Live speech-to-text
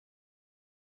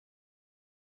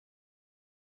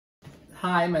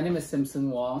Hi, my name is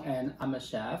Simpson Wong and I'm a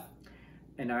chef.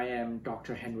 And I am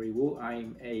Dr. Henry Wu.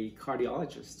 I'm a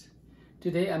cardiologist.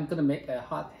 Today I'm going to make a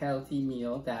hot, healthy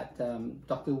meal that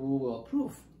Dr. Wu will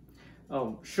approve.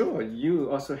 Oh, sure.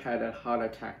 You also had a heart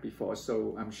attack before,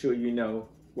 so I'm sure you know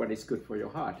what is good for your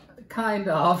heart. Kind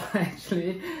of,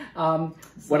 actually.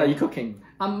 What are you cooking?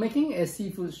 I'm making a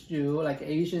seafood stew, like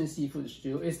Asian seafood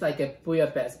stew. It's like a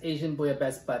bouillabaisse, Asian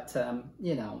bouillabaisse, but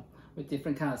you know, with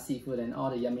different kind of seafood and all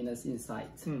the yumminess inside.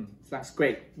 Sounds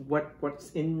great.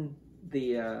 What's in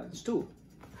the stew?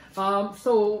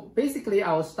 So basically,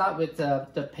 I will start with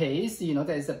the paste. You know,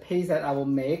 there's a paste that I will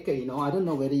make. You know, I don't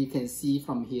know whether you can see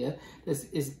from here. This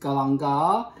is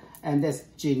galangal, and there's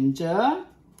ginger,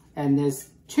 and there's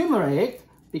turmeric.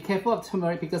 Be careful of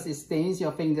turmeric because it stains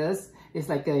your fingers. It's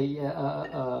like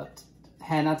a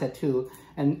henna tattoo.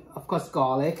 And of course,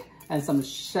 garlic and some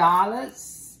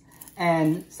shallots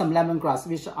and some lemongrass,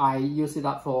 which I use it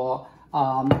up for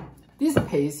this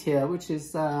paste here, which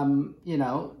is, you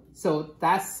know, so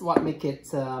that's what makes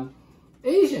it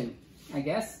Asian, I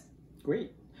guess.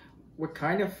 Great. What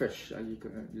kind of fish are you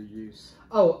going to use?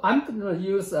 Oh, I'm going to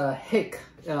use hake.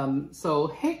 So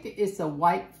hake is a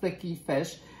white flaky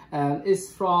fish.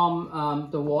 It's from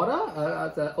the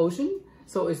water, the ocean.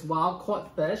 So it's wild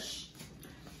caught fish.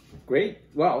 Great.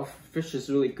 Well, fish is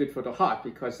really good for the heart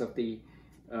because of the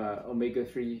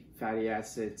omega-3 fatty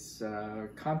acids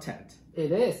content.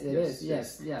 It is,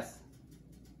 yes.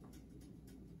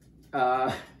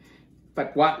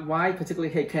 But why particularly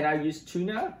hake? Can I use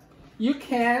tuna? You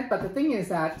can, but the thing is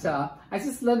that I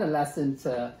just learned a lesson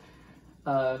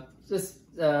just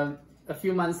a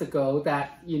few months ago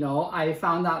that, you know, I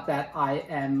found out that I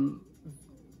am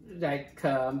like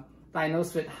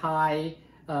diagnosed with high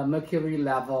mercury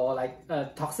level, like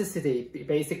toxicity.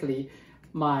 Basically,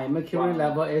 my mercury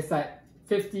level is like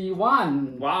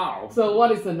 51. Wow. So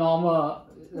what is the normal?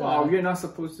 Wow, you're not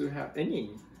supposed to have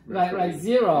any. Like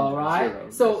zero, right? Zero,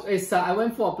 so yes. it's I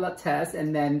went for a blood test,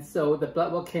 and then so the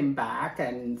blood work came back,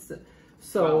 and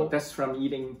so wow, that's from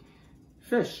eating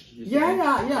fish. Yeah.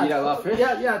 Eat a lot of fish.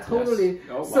 Yeah, totally. Yes.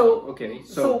 Oh, wow. So okay,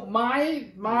 so my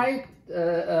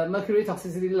mercury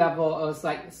toxicity level was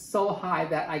like so high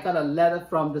that I got a letter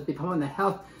from the Department of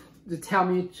Health to tell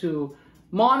me to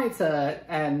monitor,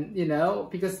 and you know,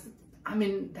 because I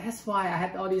mean that's why I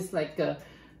had all these like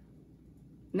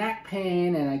neck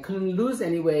pain, and I couldn't lose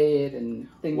any weight and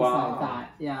things like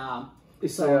that. Yeah.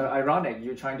 It's so ironic.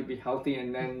 You're trying to be healthy,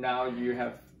 and then now you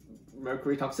have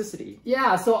mercury toxicity.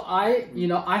 Yeah. So I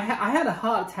had a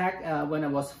heart attack when I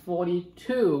was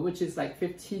 42, which is like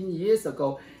 15 years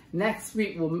ago. Next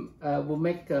week will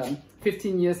make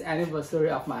 15 years anniversary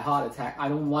of my heart attack. I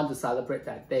don't want to celebrate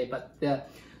that day, but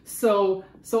so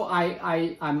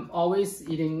I'm always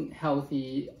eating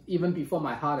healthy even before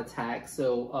my heart attack.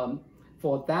 So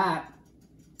for that,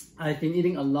 I've been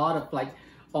eating a lot of like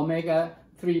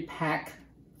omega-3 pack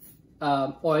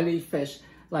oily fish.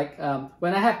 Like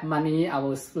when I have money, I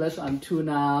will splurge on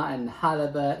tuna and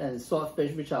halibut and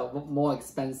swordfish, which are more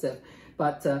expensive.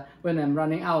 But when I'm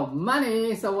running out of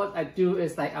money, so what I do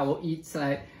is like I will eat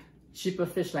like cheaper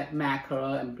fish like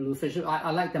mackerel and bluefish.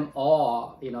 I like them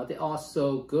all. You know, they're all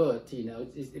so good. You know,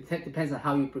 it depends on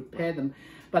how you prepare them.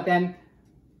 But then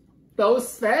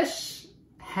those fish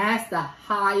has the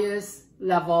highest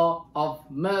level of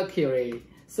mercury.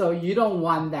 So you don't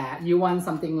want that. You want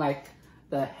something like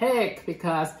the hake,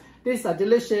 because these are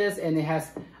delicious and it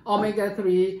has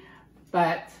omega-3,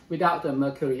 but without the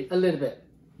mercury a little bit.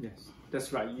 Yes,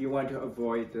 that's right. You want to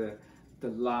avoid the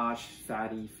large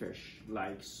fatty fish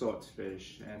like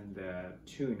swordfish and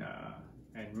tuna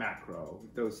and mackerel.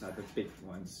 Those are the big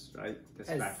ones, right? That's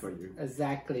bad for you.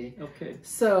 Exactly. Okay.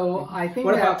 So I think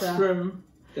what about shrimp?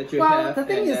 Well, the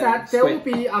thing is that there will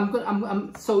be.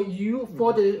 So you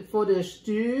for the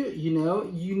stew, you know,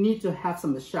 you need to have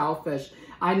some shellfish.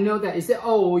 I know that you say,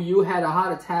 oh, you had a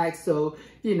heart attack, so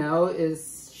you know,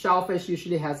 shellfish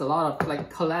usually has a lot of like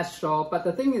cholesterol. But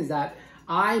the thing is that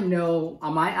I know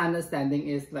my understanding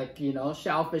is like, you know,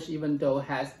 shellfish, even though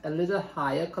has a little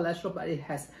higher cholesterol, but it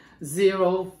has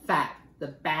zero fat, the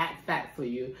bad fat for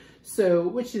you. So,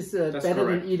 which is better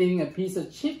than eating a piece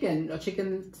of chicken or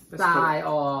chicken thigh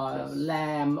or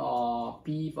lamb or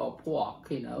beef or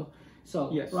pork, you know. So,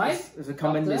 yes, right? There's a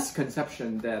common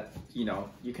misconception that, you know,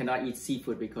 you cannot eat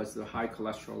seafood because of the high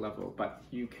cholesterol level, but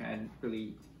you can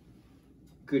really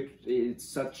it's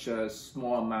such a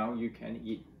small amount you can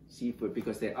eat seafood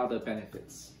because there are other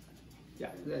benefits. Yeah,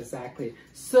 exactly.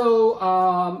 So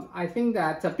I think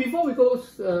that before we go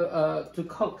to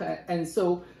cook, and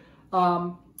so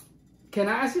Can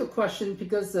I ask you a question?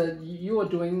 Because you are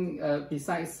doing,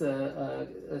 besides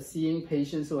seeing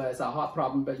patients who has a heart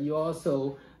problem, but you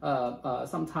also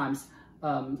sometimes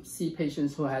see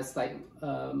patients who has like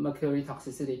mercury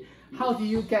toxicity. How do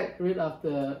you get rid of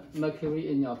the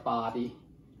mercury in your body?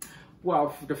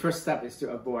 Well, the first step is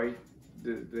to avoid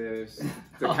the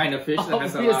kind of fish that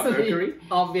has a lot of mercury.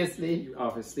 Obviously.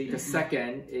 The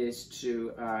second is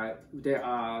to there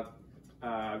are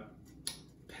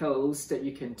pills that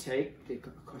you can take,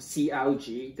 called sea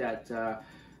algae, that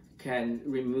can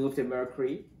remove the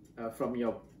mercury from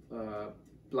your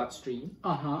bloodstream.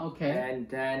 Okay. And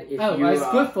then if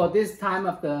it's good for this time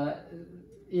of the,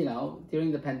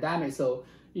 during the pandemic. So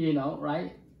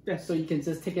right? Yes. So you can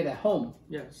just take it at home.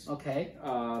 Yes. Okay.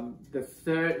 The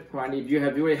third one, if you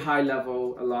have really high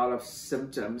level, a lot of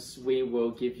symptoms, we will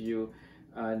give you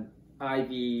an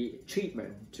IV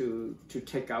treatment to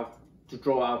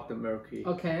draw out the mercury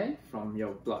from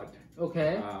your blood.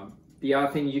 Okay. The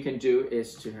other thing you can do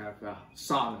is to have a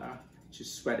sauna to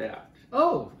sweat it out.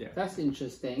 Oh, yeah. That's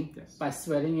interesting. Yes. By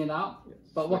sweating it out.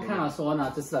 Yes. But what kind of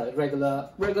sauna? Just a regular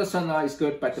sauna is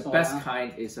good, but the best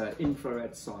kind is an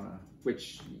infrared sauna,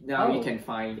 which now you can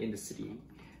find in the city.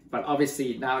 But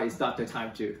obviously now is not the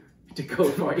time to go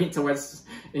for infrared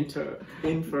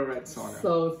sauna.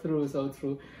 So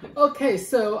true. Okay,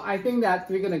 so I think that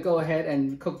we're gonna go ahead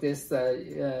and cook this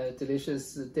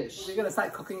delicious dish. We're gonna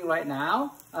start cooking right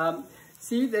now.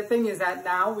 See, the thing is that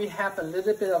now we have a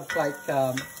little bit of like,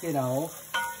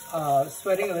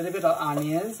 sweating a little bit of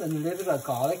onions and a little bit of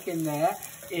garlic in there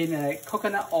in a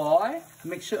coconut oil, a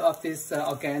mixture of this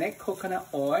organic coconut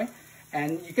oil,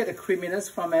 and you get the creaminess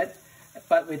from it,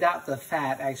 but without the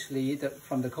fat actually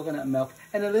from the coconut milk,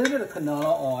 and a little bit of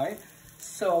canola oil.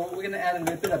 So we're gonna add a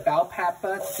little bit of bell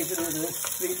pepper to give it a little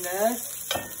sweetness.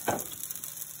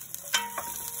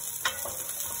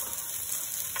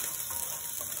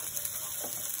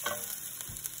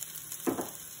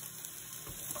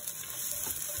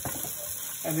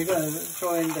 And we're going to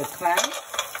throw in the clam.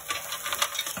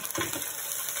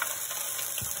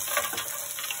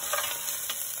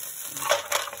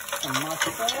 Some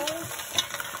mustard.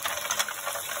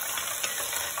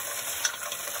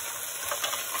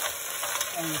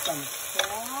 And some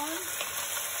corn.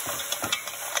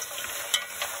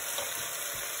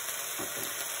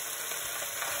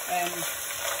 And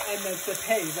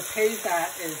the paste that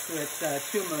is with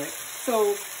turmeric.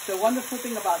 So the wonderful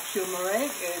thing about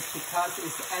turmeric is because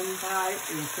it's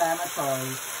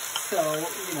anti-inflammatory. So,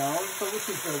 which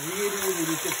is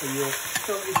really good for you.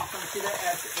 So it's considered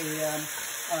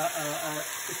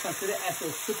as a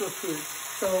superfood.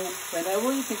 So whenever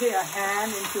you can get your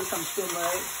hand into some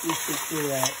turmeric, you should do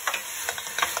it.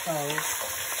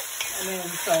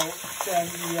 Then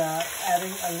we are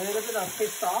adding a little bit of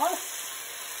fish sauce,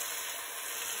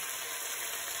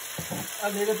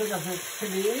 a little bit of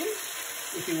chili,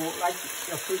 if you would like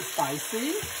your food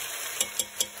spicy,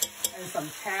 and some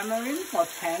tamarind for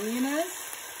tanginess,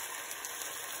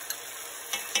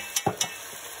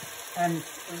 and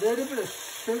a little bit of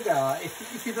sugar.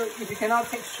 If you cannot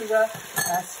take sugar,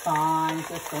 that's fine.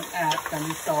 Just don't add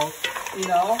them. So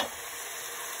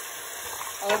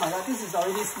oh my God, this is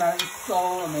already smelling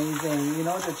so amazing.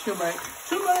 The turmeric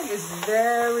is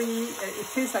it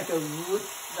tastes like a root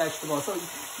vegetable. So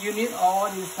you need all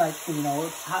these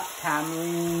tamarind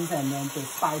and then the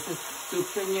spices to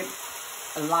bring it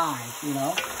alive,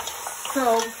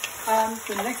 So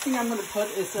the next thing I'm going to put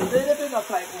is a little bit of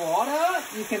water.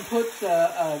 You can put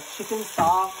chicken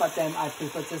stock, but then I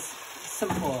prefer just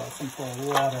simple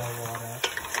water.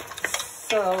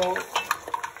 So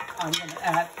I'm going to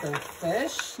add the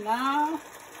fish now.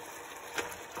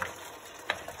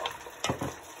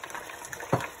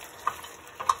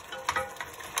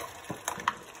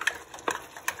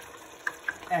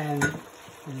 And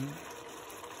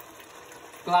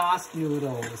glass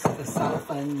noodles, the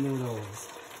southern noodles.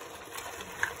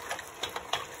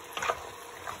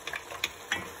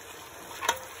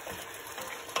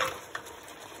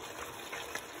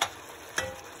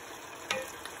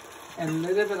 And a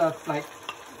little bit of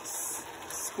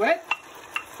squid,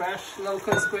 fresh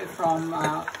local squid from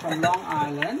Long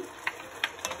Island.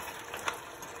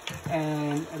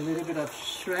 And a little bit of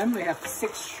shrimp. We have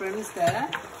 6 shrimps there.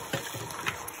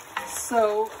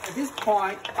 So at this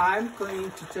point, I'm going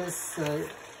to just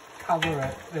cover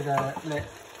it with a lid.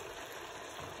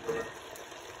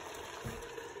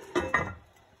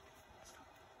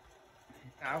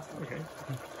 Okay.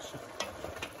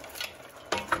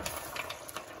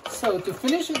 So to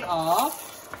finish it off,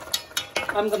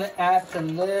 I'm gonna add a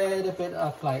little bit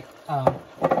of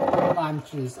lime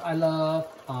juice. I love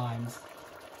limes.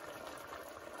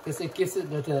 because it gives it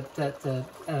the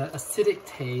acidic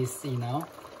taste, you know.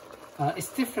 It's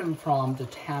different from the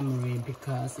tamarind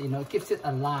because, you know, it gives it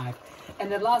alive.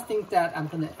 And the last thing that I'm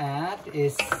going to add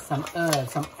is some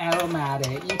herbs, some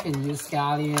aromatic. You can use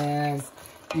scallions,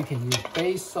 you can use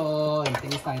basil and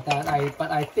things like that. But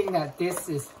I think that this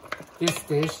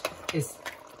dish is,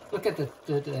 look at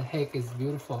the hake is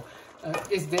beautiful.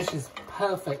 This dish is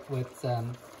perfect with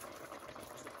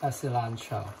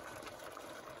cilantro.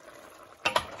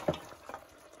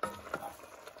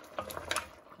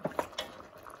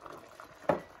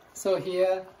 So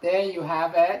there you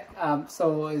have it.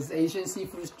 So it's Asian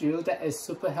seafood stew that is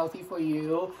super healthy for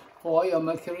you, for your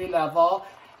mercury level,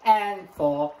 and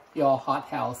for your heart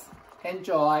health.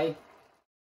 Enjoy.